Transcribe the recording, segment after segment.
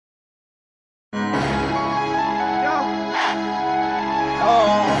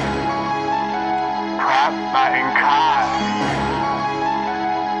getting caught.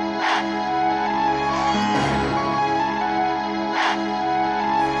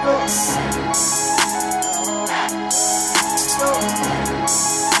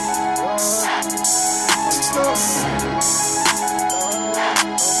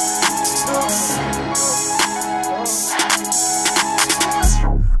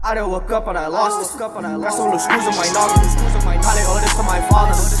 I done woke up and I lost it. Got some loose screws in my noggin. Probably owe this to my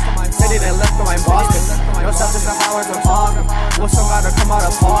father. Said it and left to my Boston. No substance of hours I'm talking. Want some guy to come out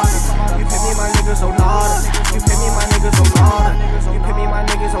of pocket. You pay me, my niggas, oh nada. You pay me, my niggas, oh nada. You pay me, my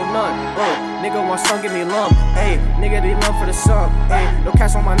niggas, oh none. Nigga want some, give me lump. Hey, nigga, they lump for the sum. Hey, no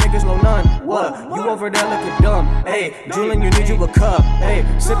cash on my niggas, no none. What? You over there looking dumb. Hey, drooling, you need you a cup. Hey,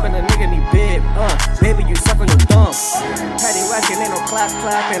 sipping a nigga need bib. Baby, you suck on your thumb. Patty whacking, ain't no clap.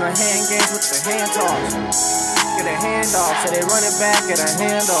 And a hand games with the hand toss. Get a hand off, so they run it back, get a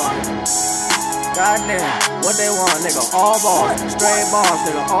hand off. Goddamn, what they want, nigga, all balls. Straight balls,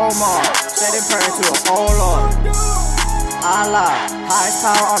 nigga, all mall. Say they praying to an old lord. Allah, highest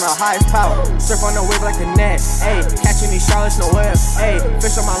power on the highest power. Surf on the wave like a net. Ayy, catching these Charlottes, no web. Ayy,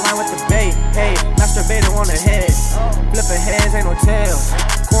 fish on my line with the bait. Hey, masturbating on the head. Flipping heads, ain't no tail.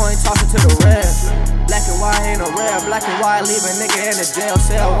 Coin tossing to the red. Black and white ain't no red. Black and white leave a nigga in the jail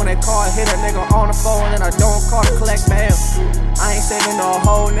cell. When they call, hit a nigga on the phone, and I don't call to collect bail. I ain't saving no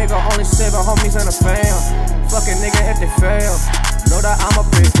whole nigga, only saving homies in the fam. Fucking nigga if they fail. Know that I'ma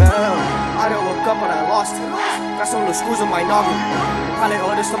prevail. I done woke up and I lost it. Got some loose screws in my noggin. Probably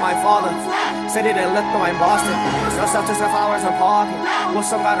owe this to my father. Said it and left to my Boston. No substance of hours I'm parking. Want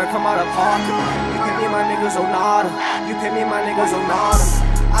some guy to come out of pocket. You pay me, my niggas, oh nada. You pay me, my niggas, oh nada.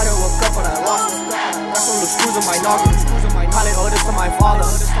 I done woke up and I lost it. Got some loose screws in my noggin. Probably owe this to my father.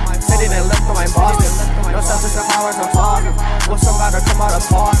 Said it and left to my Boston. No substance of hours I'm talking. Want some guy to come out of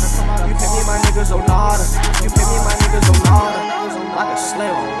pocket. You pay me, my niggas, oh nada. You pay me, my niggas, oh nada. Like a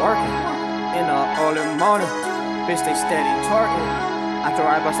slave, I'm working in the early morning. Bitch, they steady twerking. After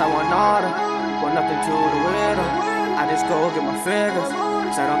I bust, I want nada. Want nothing to do with them. I just go get my figures.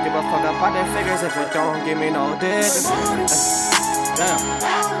 Cause I don't give a fuck about their figures if it don't give me no dick. Damn,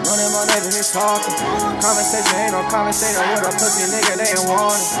 running my neighbor, he's talking. Conversation ain't no conversation with a pussy nigga, they ain't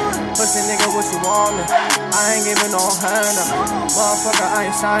want it. Pussy nigga, what you want me? I ain't giving no hand up. Motherfucker,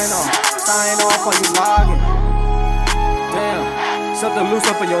 I ain't signing off. Sign off or you logging. Damn. Something loose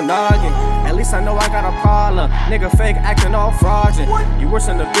up in your noggin. At least I know I got a problem. Nigga fake acting all fraudulent. You worse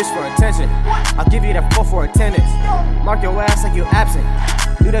than a bitch for attention. I'll give you that 4 for attendance. Mark your ass like you absent.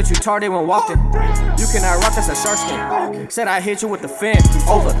 Knew that you tardy when walking. You cannot rock us a shark skin. Said I hit you with the fin.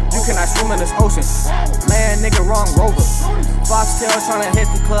 Over. You cannot swim in this ocean. Man, nigga, wrong rover. Foxtail tryna hit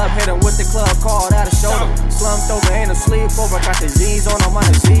the club. Hit him with the club called out of shoulder. Slumped over, ain't a sleepover. Got the Z's on him, on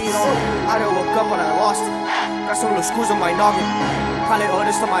the Z on him. I done woke up and I lost it. Got some loose screws in my noggin. Probably owe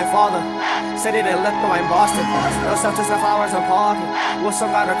this to my father. Said it and left to my Boston. No substance of hours I'm parking. Want some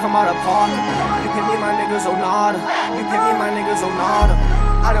guy to come out of pocket. You pay me, my niggas, oh nada. You pay me, my niggas, oh nada.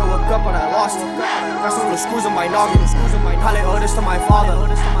 I done woke up and I lost it. Got some loose screws in my noggin. Probably owe this to my father.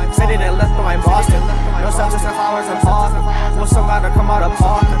 Said it and left to my Boston. No substance of hours I'm parking. Want some guy to come out of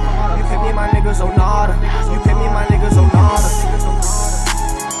pocket. You pay me, my niggas, oh nada. You pay me, my niggas, oh nada.